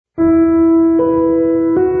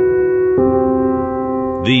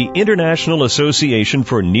The International Association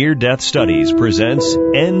for Near-Death Studies presents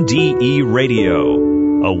NDE Radio,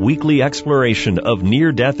 a weekly exploration of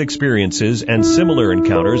near-death experiences and similar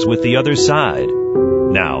encounters with the other side.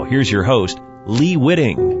 Now, here's your host, Lee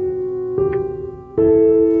Whitting.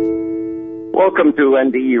 Welcome to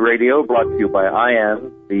NDE Radio, brought to you by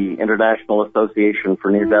IAN, the International Association for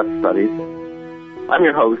Near-Death Studies. I'm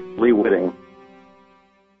your host, Lee Whitting.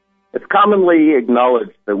 It's commonly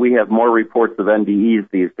acknowledged that we have more reports of NDEs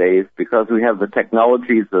these days because we have the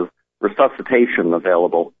technologies of resuscitation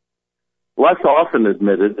available. Less often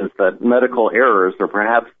admitted is that medical errors are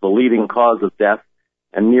perhaps the leading cause of death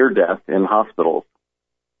and near death in hospitals.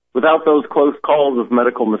 Without those close calls of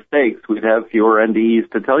medical mistakes, we'd have fewer NDEs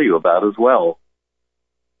to tell you about as well.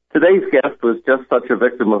 Today's guest was just such a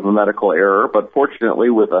victim of a medical error, but fortunately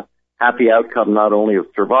with a happy outcome not only of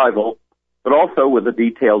survival, but also with a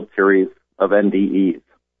detailed series of NDEs.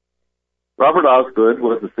 Robert Osgood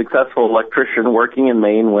was a successful electrician working in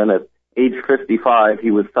Maine when at age 55 he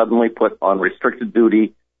was suddenly put on restricted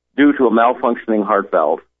duty due to a malfunctioning heart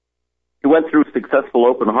valve. He went through successful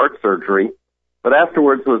open heart surgery, but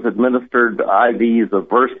afterwards was administered IVs of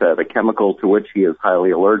Versed, a chemical to which he is highly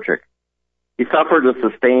allergic. He suffered a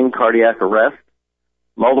sustained cardiac arrest,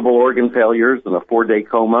 multiple organ failures, and a 4-day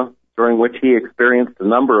coma, during which he experienced a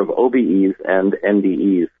number of OBEs and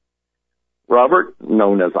NDEs. Robert,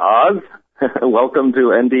 known as Oz, welcome to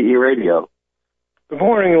NDE Radio. Good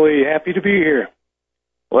morning, Lee. Happy to be here.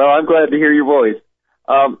 Well, I'm glad to hear your voice.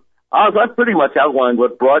 Oz, I've pretty much outlined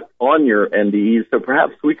what brought on your NDEs, so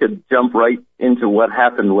perhaps we could jump right into what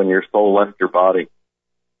happened when your soul left your body.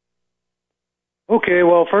 Okay,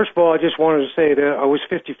 well, first of all, I just wanted to say that I was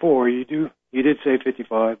 54. You did say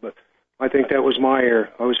 55, but I think that was my error.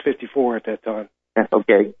 I was 54 at that time.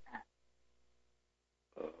 Okay.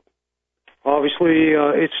 Obviously,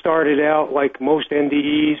 it started out like most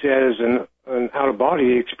NDEs as an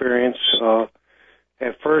out-of-body experience.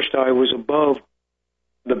 At first, I was above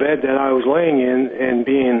the bed that I was laying in and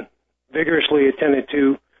being vigorously attended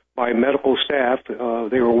to by medical staff.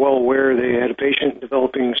 They were well aware they had a patient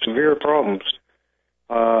developing severe problems.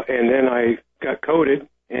 And then I got coded,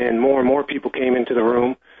 and more people came into the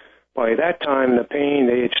room. By that time, the pain,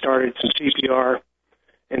 they had started some CPR,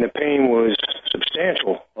 and the pain was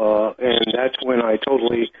substantial. And that's when I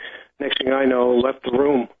next thing I know, left the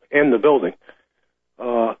room and the building,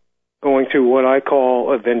 going through what I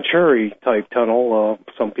call a Venturi-type tunnel.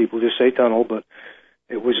 Some people just say tunnel, but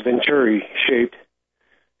it was Venturi-shaped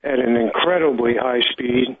at an incredibly high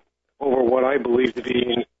speed over what I believe to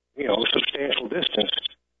be, a substantial distance.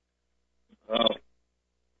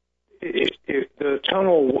 The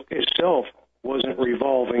tunnel itself wasn't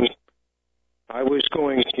revolving. I was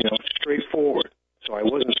going, straight forward, so I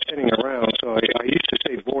wasn't spinning around. So I used to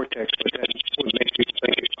say vortex, but that would make people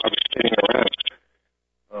think I was spinning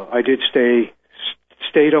around. I did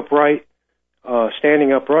stayed upright,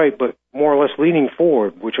 standing upright, but more or less leaning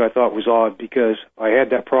forward, which I thought was odd because I had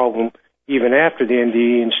that problem even after the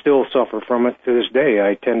NDE and still suffer from it to this day.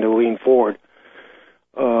 I tend to lean forward.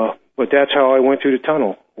 But that's how I went through the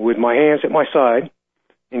tunnel, with my hands at my side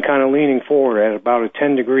and kind of leaning forward at about a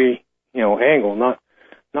 10-degree, angle. Not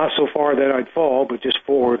so far that I'd fall, but just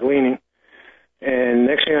forward leaning. And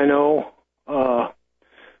next thing I know, for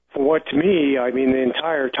what to me, the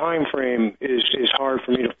entire time frame is hard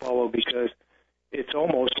for me to follow because it's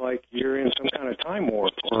almost like you're in some kind of time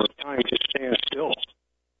warp or time just stands still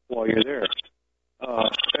while you're there.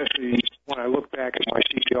 Especially when I look back at my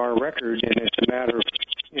CPR record and it's a matter of,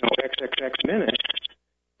 XXX minutes,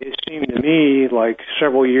 it seemed to me like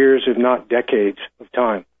several years, if not decades of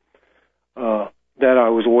time, that I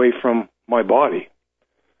was away from my body.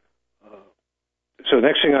 So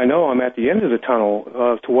next thing I know, I'm at the end of the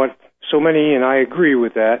tunnel to what so many, and I agree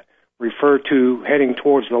with that, refer to heading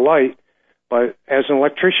towards the light. But as an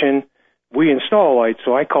electrician, we install light,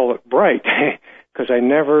 so I call it bright because I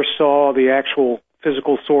never saw the actual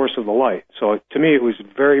physical source of the light. So to me, it was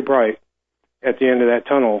very bright at the end of that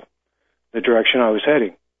tunnel, the direction I was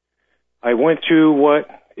heading. I went through what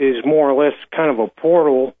is more or less kind of a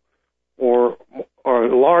portal or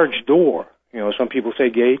a large door. Some people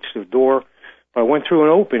say gates or door. But I went through an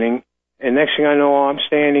opening, and next thing I know, I'm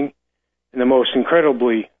standing in the most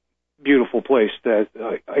incredibly beautiful place that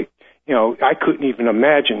I couldn't even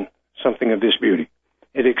imagine something of this beauty.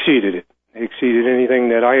 It exceeded it. It exceeded anything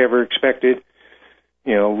that I ever expected.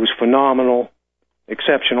 It was phenomenal,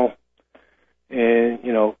 exceptional. And,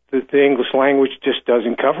 the English language just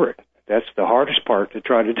doesn't cover it. That's the hardest part to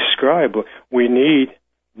try to describe. We need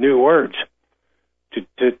new words to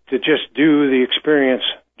just do the experience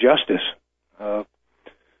justice.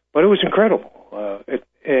 But it was incredible.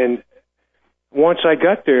 I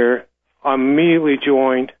got there, I'm immediately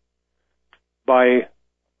joined by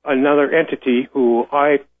another entity who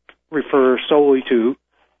I refer solely to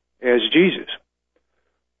as Jesus.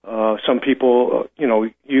 Some people,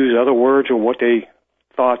 use other words or what they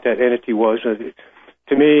thought that entity was.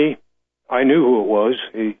 To me, I knew who it was.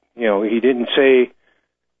 He didn't say,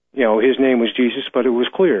 his name was Jesus, but it was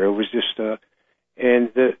clear. It was just, and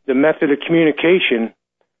the method of communication,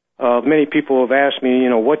 many people have asked me,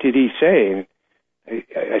 what did he say? And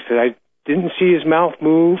I said, I didn't see his mouth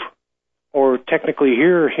move or technically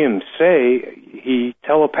hear him say. He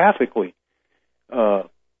telepathically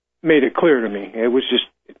made it clear to me. It was just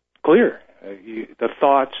clear. The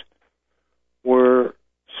thoughts were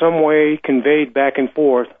some way conveyed back and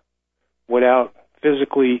forth without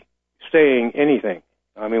physically saying anything.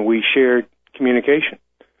 I mean, we shared communication.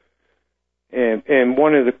 And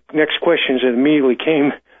one of the next questions that immediately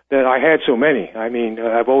came, that I had so many. I mean,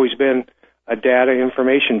 I've always been a data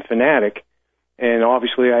information fanatic, and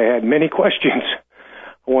obviously I had many questions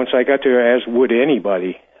once I got there, as would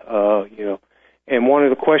anybody, And one of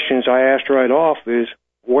the questions I asked right off is,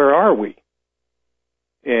 where are we?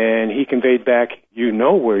 And he conveyed back, you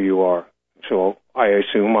know where you are. So I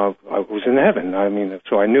assume I was in heaven. I mean,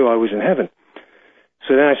 so I knew I was in heaven.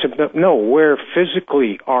 So then I said, no, where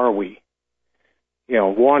physically are we?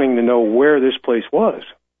 Wanting to know where this place was.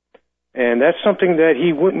 And that's something that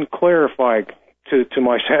he wouldn't clarify to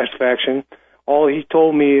my satisfaction. All he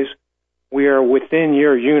told me is, we are within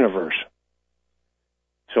your universe.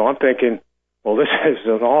 So I'm thinking, well, this is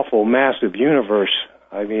an awful massive universe.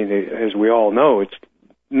 I mean, as we all know, it's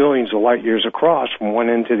millions of light years across from one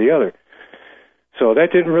end to the other. So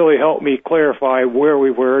that didn't really help me clarify where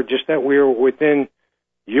we were, just that we were within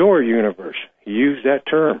your universe. He used that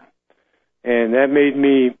term. And that made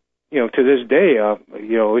me, to this day,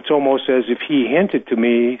 it's almost as if he hinted to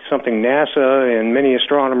me something NASA and many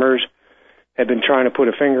astronomers have been trying to put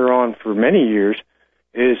a finger on for many years,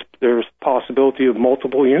 is there's possibility of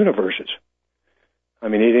multiple universes. I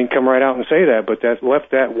mean, he didn't come right out and say that, but that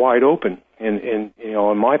left that wide open. And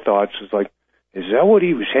in my thoughts, it's like, is that what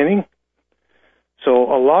he was hinting?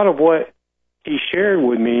 So a lot of what he shared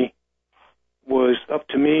with me was up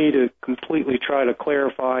to me to completely try to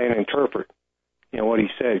clarify and interpret, what he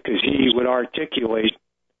said, because he would articulate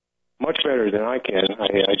much better than I can.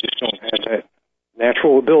 I just don't have that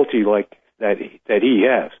natural ability like that he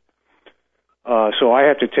has. So I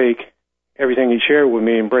have to take everything he shared with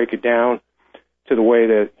me and break it down to the way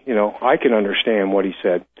that, I can understand what he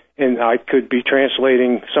said. And I could be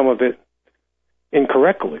translating some of it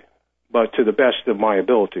incorrectly, but to the best of my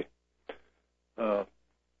ability.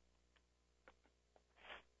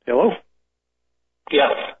 Hello?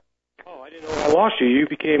 Yes. Oh, I didn't know I lost you. You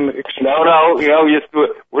became No,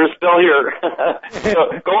 we're still here.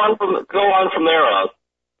 So go on from there, Oz.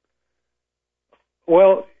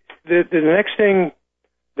 Well, the next thing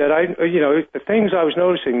that the things I was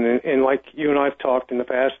noticing, and like you and I've talked in the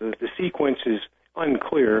past, the sequence is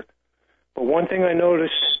unclear. But one thing I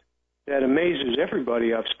noticed that amazes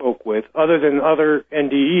everybody I've spoke with, other than other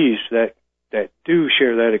NDEs that do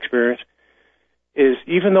share that experience, is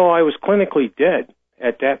even though I was clinically dead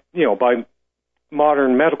at that, by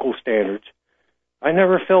modern medical standards, I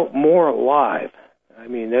never felt more alive. I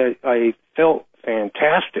mean, I felt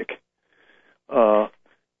fantastic.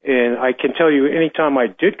 And I can tell you, anytime I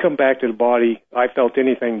did come back to the body, I felt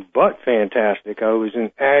anything but fantastic. I was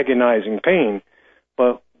in agonizing pain.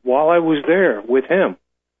 But while I was there with him,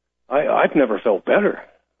 I've never felt better.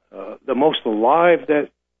 The most alive that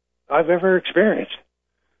I've ever experienced.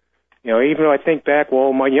 Even though I think back,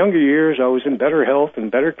 well, my younger years, I was in better health and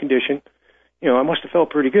better condition. I must have felt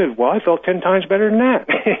pretty good. Well, I felt 10 times better than that.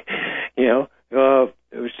 It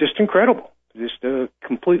was just incredible. Just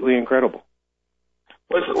completely incredible.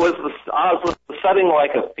 Was the setting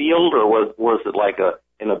like a field, or was it like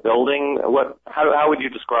in a building? How would you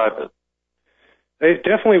describe it? It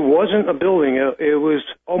definitely wasn't a building. It was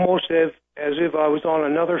almost as if I was on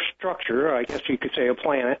another structure. I guess you could say a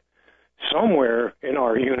planet somewhere in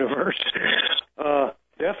our universe.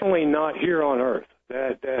 Definitely not here on Earth.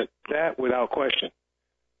 That without question.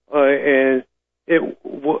 And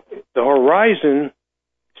the horizon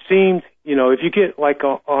seemed, if you get like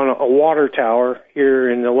on a water tower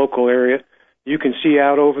here in the local area, you can see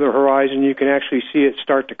out over the horizon. You can actually see it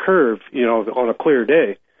start to curve, on a clear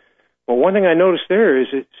day. But one thing I noticed there is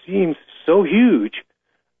it seemed so huge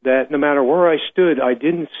that no matter where I stood, I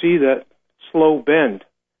didn't see that slow bend,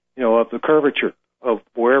 of the curvature of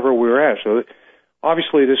wherever we were at. So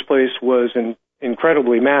obviously this place was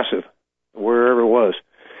incredibly massive, wherever it was.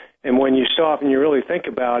 And when you stop and you really think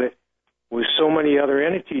about it, with so many other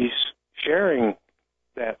entities sharing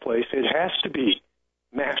that place. It has to be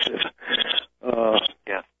massive.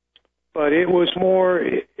 Yeah. But it was more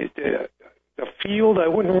the field. I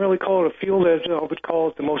wouldn't really call it a field, as I would call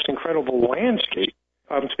it the most incredible landscape.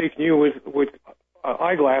 I'm speaking to you with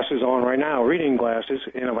eyeglasses on right now, reading glasses,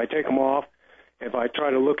 and if I take them off, if I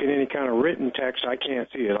try to look at any kind of written text, I can't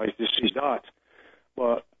see it. I just see dots.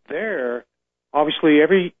 But there, obviously,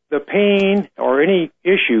 the pain or any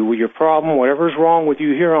issue with your problem, whatever's wrong with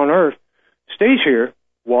you here on Earth, stays here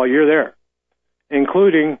while you're there,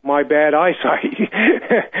 including my bad eyesight,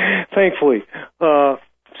 thankfully.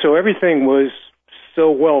 So everything was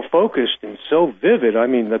so well focused and so vivid. I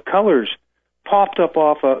mean, the colors popped up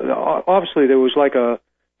off. Obviously, there was like a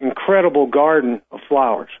incredible garden of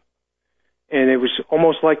flowers, and it was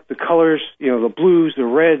almost like the colors, the blues, the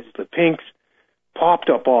reds, the pinks, popped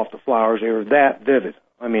up off the flowers. They were that vivid.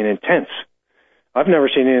 I mean, intense. I've never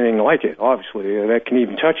seen anything like it, obviously, that can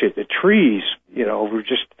even touch it. The trees, were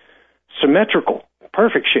just symmetrical,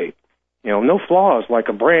 perfect shape. No flaws, like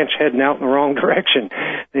a branch heading out in the wrong direction.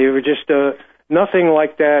 They were just nothing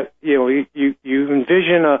like that. You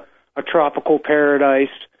envision a tropical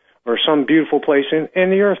paradise or some beautiful place,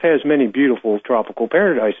 and the Earth has many beautiful tropical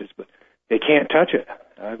paradises, but they can't touch it.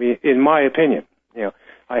 I mean, in my opinion,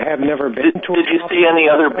 I have never been to. Did you see any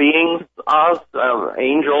other beings, Oz,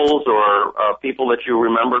 angels or people that you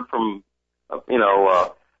remembered from,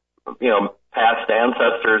 past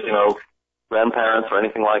ancestors, grandparents or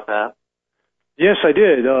anything like that? Yes, I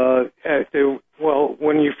did.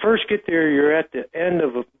 When you first get there, you're at the end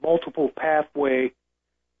of a multiple pathway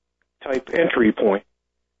type entry point,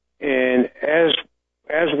 and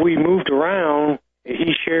as we moved around,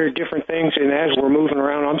 he shared different things, and as we're moving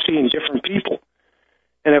around, I'm seeing different people.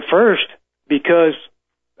 And at first, because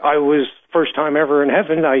I was first time ever in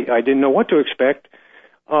heaven, I didn't know what to expect.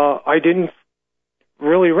 I didn't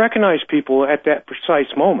really recognize people at that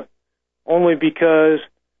precise moment, only because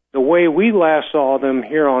the way we last saw them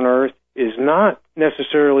here on Earth is not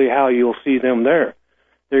necessarily how you'll see them there.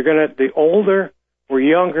 The older were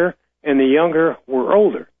younger, and the younger were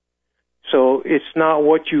older. So it's not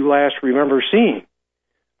what you last remember seeing.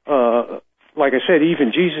 Like I said,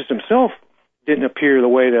 even Jesus himself didn't appear the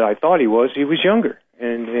way that I thought he was. He was younger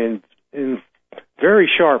and very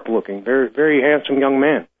sharp looking, very, very handsome young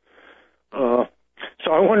man.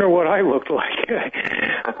 So I wonder what I looked like.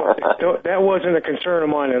 That wasn't a concern of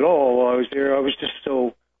mine at all while I was there. I was just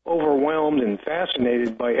so overwhelmed and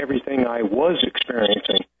fascinated by everything I was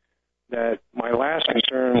experiencing that my last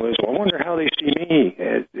concern was, I wonder how they see me,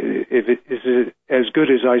 if it is as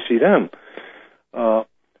good as I see them.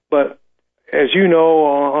 But as you know,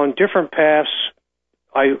 on different paths,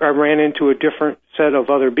 I ran into a different set of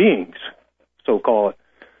other beings, so call it.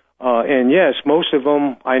 And yes, most of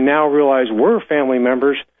them I now realize were family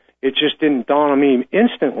members. It just didn't dawn on me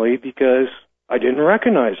instantly because I didn't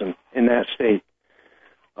recognize them in that state.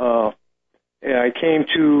 And I came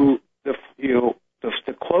to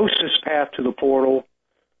the closest path to the portal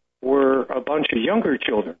were a bunch of younger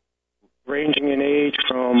children, ranging in age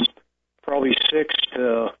from probably 6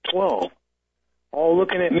 to 12, all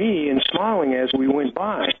looking at me and smiling as we went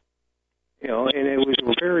by. And it was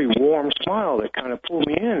a very warm smile that kind of pulled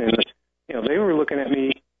me in. And, they were looking at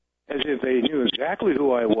me as if they knew exactly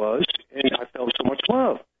who I was, and I felt so much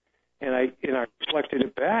love. And I reflected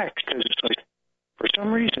it back because it's like, for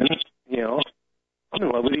some reason, I'm in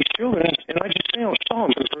love with these children, and I just saw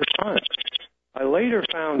them for the first time. I later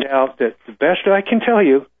found out that the best I can tell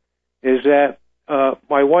you is that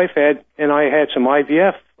my wife and I had some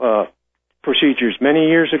IVF procedures many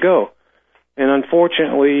years ago, and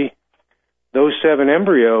unfortunately, those 7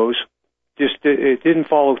 embryos it didn't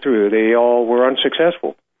follow through. They all were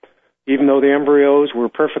unsuccessful, even though the embryos were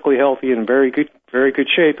perfectly healthy and very good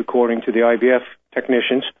shape, according to the IVF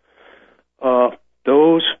technicians.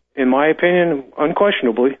 Those, in my opinion,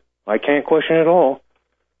 unquestionably, I can't question at all,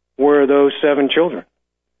 were those 7 children.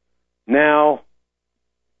 Now,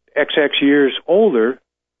 XX years older,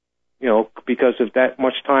 because of that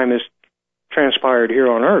much time has transpired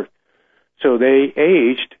here on Earth. So they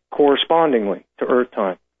aged correspondingly to Earth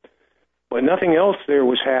time. But nothing else there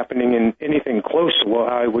was happening in anything close to what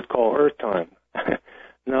I would call Earth time.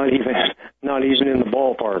 not even in the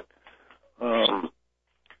ballpark.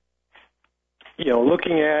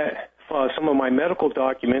 Looking at some of my medical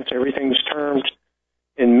documents, everything's termed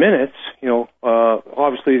in minutes.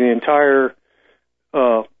 Obviously the entire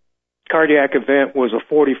cardiac event was a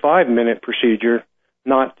 45-minute procedure,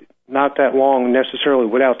 not that long necessarily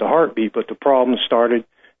without the heartbeat, but the problems started,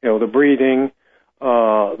 the breathing,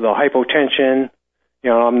 the hypotension.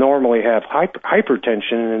 I normally have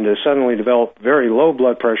hypertension, and to suddenly develop very low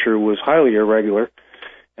blood pressure was highly irregular.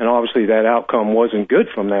 And obviously that outcome wasn't good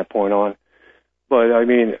from that point on. But, I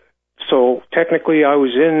mean, so technically I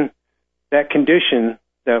was in that condition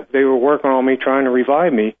that they were working on me, trying to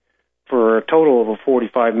revive me for a total of a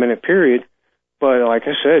 45-minute period. But like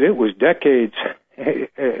I said, it was decades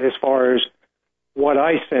as far as what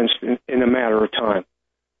I sensed in a matter of time,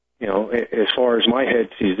 you know, as far as my head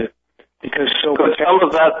sees it. Because so could some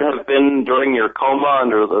of that have been during your coma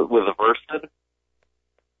with the Versed?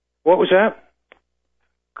 What was that?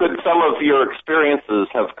 Could some of your experiences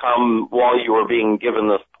have come while you were being given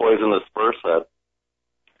this poisonous Versed?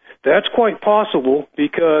 That's quite possible,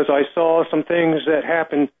 because I saw some things that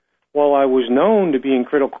happened while I was known to be in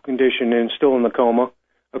critical condition and still in the coma,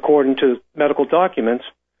 according to medical documents,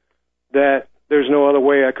 that there's no other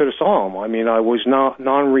way I could have saw them. I mean, I was not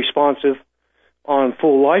non-responsive on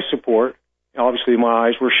full life support. Obviously, my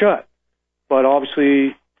eyes were shut. But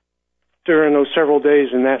obviously, during those several days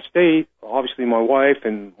in that state, obviously my wife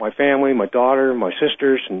and my family, my daughter, my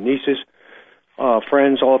sisters and nieces,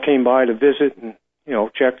 friends all came by to visit and, you know,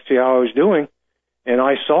 check to see how I was doing. And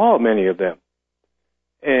I saw many of them.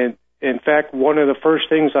 And in fact, one of the first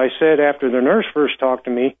things I said after the nurse first talked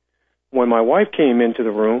to me, when my wife came into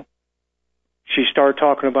the room, she started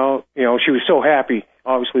talking about, you know, she was so happy,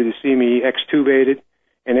 obviously, to see me extubated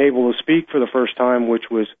and able to speak for the first time, which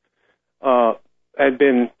was, I'd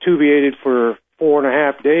been tubated for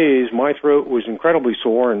 4.5 days. My throat was incredibly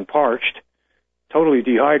sore and parched, totally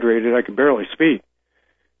dehydrated. I could barely speak.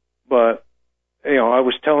 But, you know, I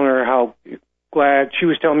was telling her how glad, she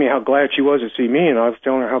was telling me how glad she was to see me, and I was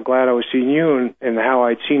telling her how glad I was seeing you and how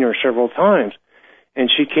I'd seen her several times. And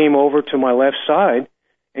she came over to my left side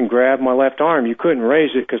and grabbed my left arm. You couldn't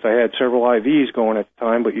raise it because I had several IVs going at the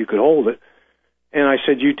time, but you could hold it. And I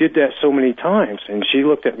said, "You did that so many times." And she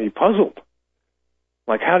looked at me puzzled.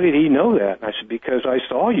 Like, how did he know that? And I said, "Because I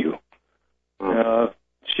saw you."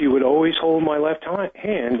 She would always hold my left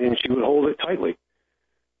hand, and she would hold it tightly.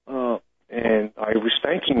 And I was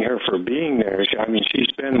thanking her for being there. I mean,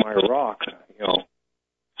 she's been my rock, you know,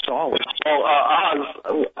 solid. Well, Oz,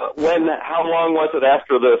 how long was it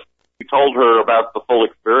after this you told her about the full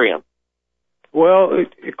experience? Well,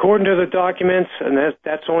 according to the documents, and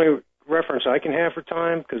that's the only reference I can have for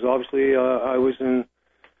time, because obviously I was in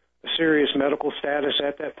a serious medical status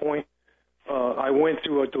at that point. I went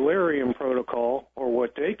through a delirium protocol, or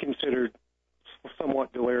what they considered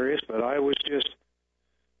somewhat delirious, but I was just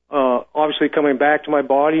obviously coming back to my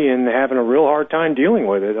body and having a real hard time dealing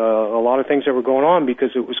with it. A lot of things that were going on, because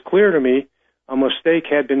it was clear to me a mistake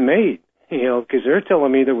had been made, you know, because they're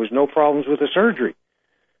telling me there was no problems with the surgery.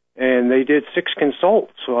 And they did 6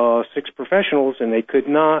 consults, 6 professionals, and they could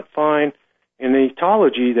not find an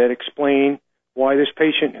etiology that explained why this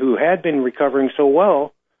patient, who had been recovering so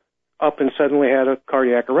well, up and suddenly had a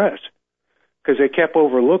cardiac arrest, because they kept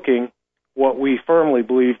overlooking what we firmly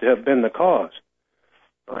believed to have been the cause.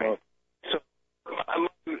 Right. So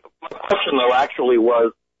my question, though, actually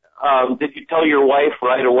was, did you tell your wife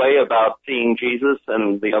right away about seeing Jesus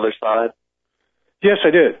and the other side? Yes,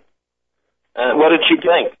 I did. What did she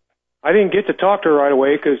think? I didn't get to talk to her right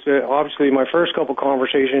away because obviously my first couple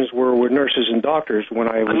conversations were with nurses and doctors when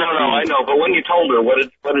I was... No, I know. But when you told her, what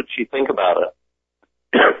did she think about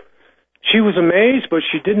it? She was amazed, but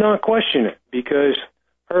she did not question it, because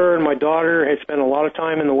her and my daughter had spent a lot of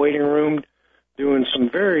time in the waiting room doing some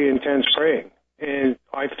very intense praying, and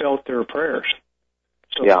I felt their prayers.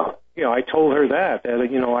 So, yeah. You know, I told her that,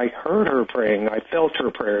 you know, I heard her praying. I felt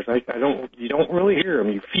her prayers. You don't really hear them.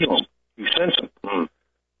 You feel them. You sense them.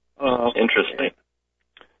 Mm. Interesting.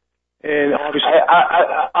 And obviously,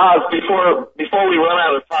 before we run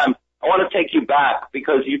out of time, I want to take you back,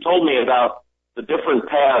 because you told me about the different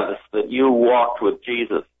paths that you walked with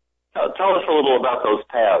Jesus. Tell us a little about those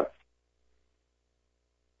paths.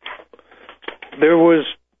 There was,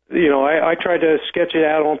 you know, I tried to sketch it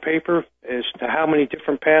out on paper as to how many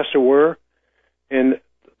different paths there were, and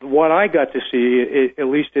what I got to see, at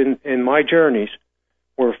least in my journeys,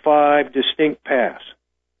 were 5 distinct paths.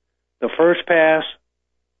 The first pass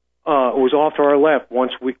was off to our left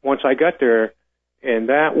once I got there, and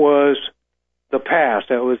that was the past.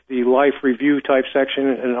 That was the life review type section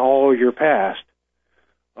and all your past.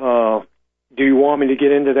 Do you want me to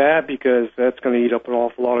get into that? Because that's going to eat up an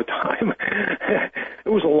awful lot of time. It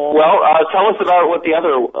was a long... Well, tell us about what the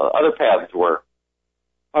other paths were.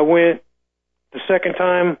 I went the second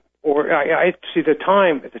time, or I see the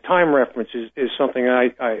time reference is something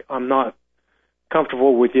I'm not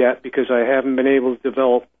comfortable with yet, because I haven't been able to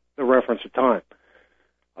develop the reference of time.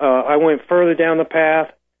 I went further down the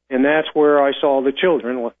path, and that's where I saw the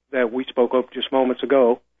children that we spoke of just moments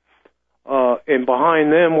ago. And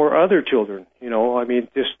behind them were other children,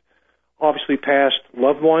 just obviously past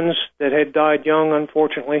loved ones that had died young,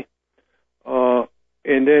 unfortunately. And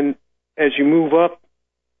then as you move up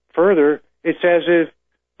further, it's as if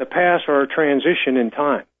the past are a transition in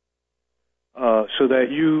time, so that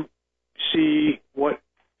you see what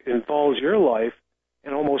involves your life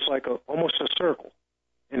in almost a circle.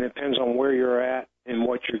 And it depends on where you're at and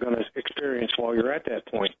what you're going to experience while you're at that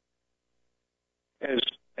point.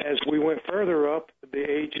 As we went further up, the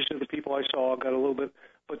ages of the people I saw got a little bit,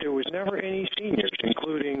 but there was never any seniors,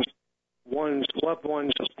 including loved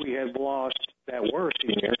ones that we had lost that were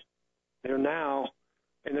seniors. They're now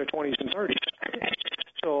in their 20s and 30s.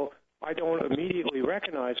 So I don't immediately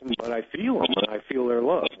recognize them, but I feel them, and I feel their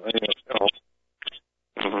love.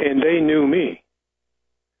 And they knew me.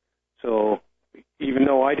 So even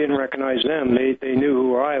though I didn't recognize them, they knew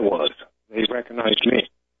who I was. They recognized me.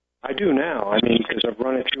 I do now. Because I've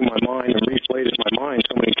run it through my mind and replayed it in my mind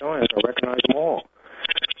so many times, I recognize them all.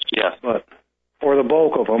 Yeah. But for the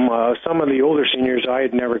bulk of them, some of the older seniors I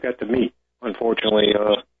had never got to meet. Unfortunately,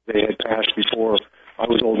 they had passed before I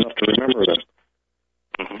was old enough to remember them.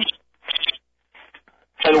 Mm-hmm.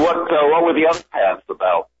 And what were the other paths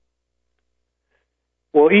about?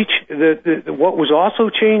 Well, what was also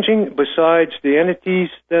changing, besides the entities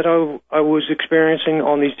that I was experiencing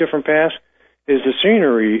on these different paths, is the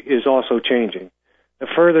scenery is also changing. The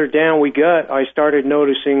further down we got, I started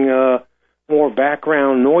noticing more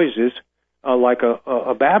background noises, like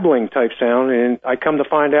a babbling type sound, and I come to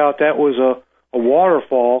find out that was a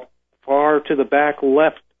waterfall far to the back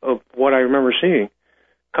left of what I remember seeing,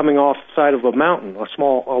 coming off the side of a mountain,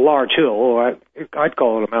 a large hill, or I'd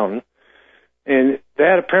call it a mountain. And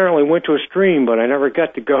that apparently went to a stream, but I never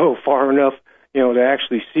got to go far enough, to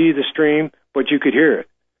actually see the stream, but you could hear it,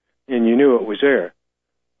 and you knew it was there.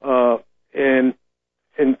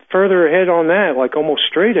 And further ahead on that, like almost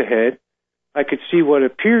straight ahead, I could see what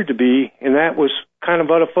appeared to be, and that was kind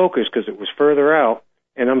of out of focus because it was further out.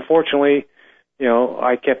 And unfortunately,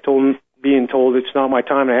 I kept being told it's not my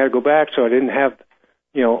time and I had to go back, so I didn't have,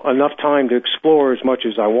 enough time to explore as much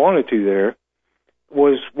as I wanted to there,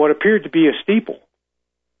 was what appeared to be a steeple.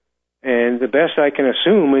 And the best I can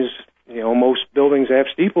assume is, most buildings have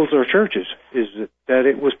steeples or churches, is that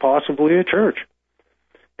it was possibly a church.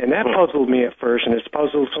 And that puzzled me at first, and it's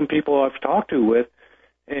puzzled some people I've talked to with,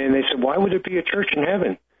 and they said, why would it be a church in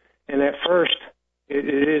heaven? And at first, it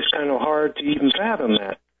is kind of hard to even fathom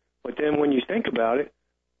that. But then when you think about it,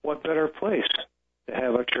 what better place to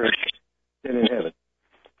have a church than in heaven?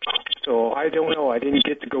 So I don't know. I didn't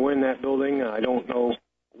get to go in that building. I don't know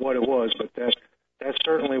what it was, but that's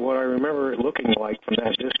certainly what I remember it looking like from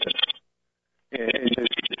that distance.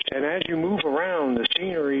 And as you move around, the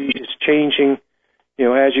scenery is changing,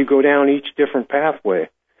 as you go down each different pathway.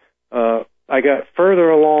 I got further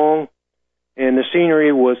along, and the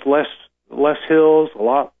scenery was less hills, a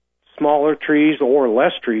lot smaller trees, or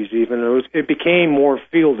less trees even. It became more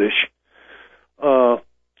fieldish,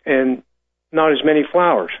 and not as many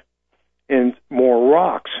flowers, and more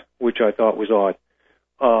rocks, which I thought was odd.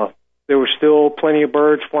 There were still plenty of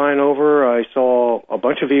birds flying over. I saw a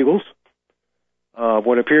bunch of eagles,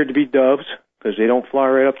 what appeared to be doves, because they don't fly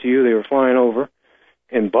right up to you. They were flying over,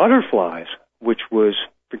 and butterflies, which was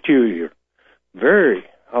peculiar.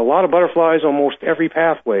 A lot of butterflies, almost every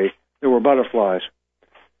pathway, there were butterflies.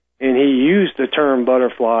 And he used the term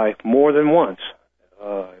butterfly more than once.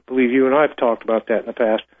 I believe you and I have talked about that in the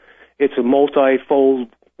past. It's a multifold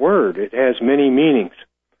word. It has many meanings.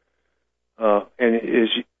 And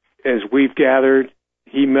as we've gathered,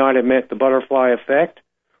 he might have meant the butterfly effect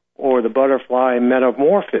or the butterfly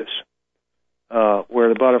metamorphosis, where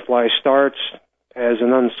the butterfly starts as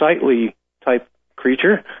an unsightly type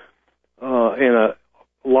creature in a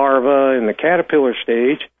larva in the caterpillar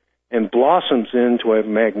stage and blossoms into a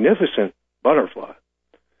magnificent butterfly.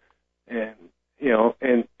 And,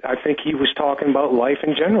 and I think he was talking about life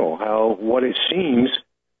in general, how what it seems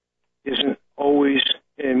isn't always,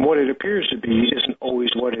 and what it appears to be isn't always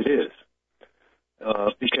what it is.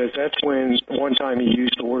 Because that's when one time he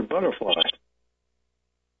used the word butterfly.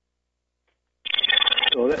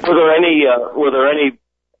 So were there any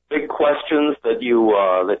big questions that you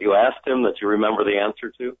asked him that you remember the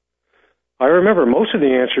answer to? I remember most of the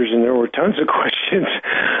answers, and there were tons of questions.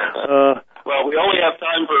 Well, we only have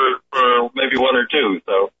time for maybe one or two,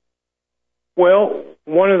 so. Well,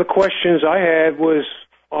 one of the questions I had was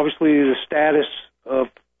obviously the status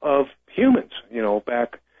of humans,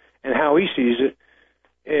 back, and how he sees it.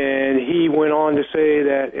 And he went on to say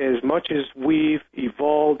that as much as we've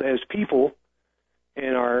evolved as people,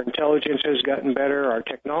 and our intelligence has gotten better, our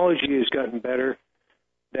technology has gotten better,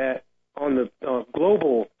 that on the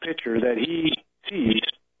global picture that he sees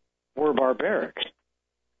were barbaric,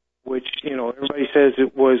 which, everybody says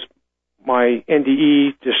it was my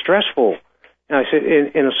NDE distressful. And I said,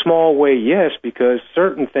 in a small way, yes, because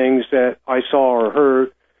certain things that I saw or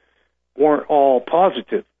heard weren't all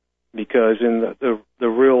positive, because in the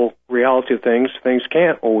real reality of things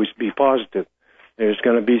can't always be positive. There's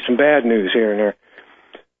going to be some bad news here and there.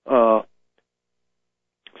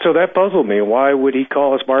 So that puzzled me. Why would he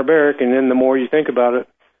call us barbaric? And then the more you think about it,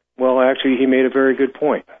 well, actually, he made a very good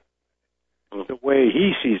point. The way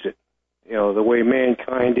he sees it, the way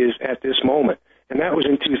mankind is at this moment. And that was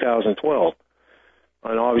in 2012.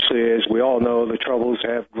 And obviously, as we all know, the troubles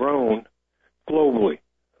have grown globally,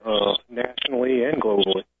 nationally and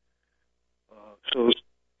globally. So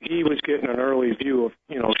he was getting an early view of,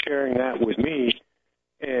 sharing that with me.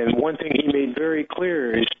 And one thing he made very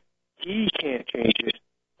clear is he can't change it,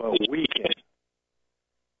 but we can.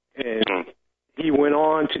 And he went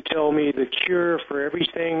on to tell me the cure for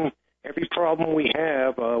everything, every problem we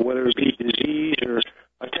have, whether it be disease or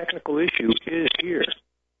a technical issue, is here.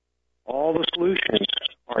 All the solutions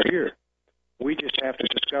are here. We just have to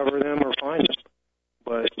discover them or find them.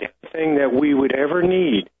 But anything that we would ever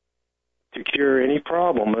need to cure any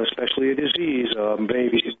problem, especially a disease,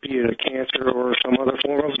 maybe be it a cancer or some other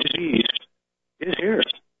form of disease, is here.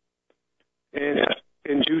 And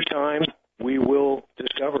in due time, we will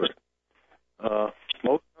discover it.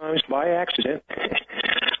 Most times by accident,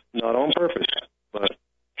 not on purpose. But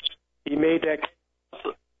he made that.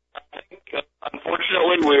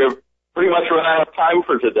 Unfortunately, we're pretty much run out of time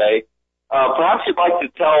for today. Perhaps you'd like to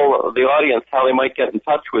tell the audience how they might get in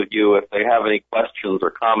touch with you if they have any questions or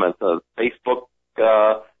comments, a Facebook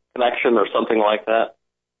connection or something like that.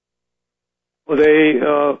 Well,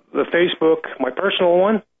 the Facebook, my personal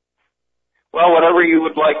one? Well, whatever you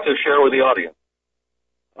would like to share with the audience.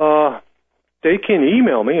 They can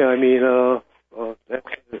email me. I mean,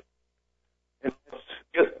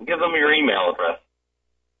 give them your email address.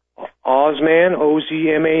 Ozman,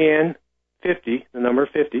 OZMAN 50, the number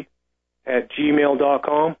 50, at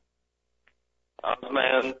gmail.com.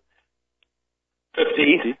 Ozman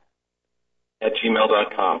 50 at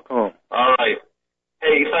gmail.com. Oh. All right.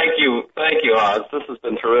 Hey, thank you, Oz. This has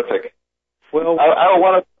been terrific. Well, I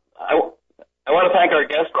want to thank our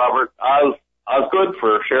guest, Robert Osgood,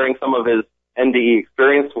 for sharing some of his NDE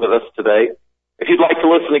experience with us today. If you'd like to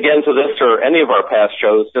listen again to this or any of our past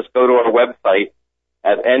shows, just go to our website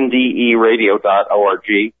at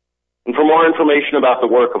nderadio.org. And for more information about the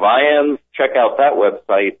work of IANDS, check out that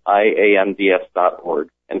website, iands.org.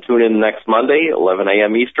 And tune in next Monday, 11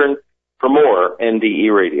 a.m. Eastern, for more NDE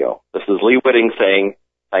Radio. This is Lee Whitting saying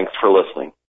thanks for listening.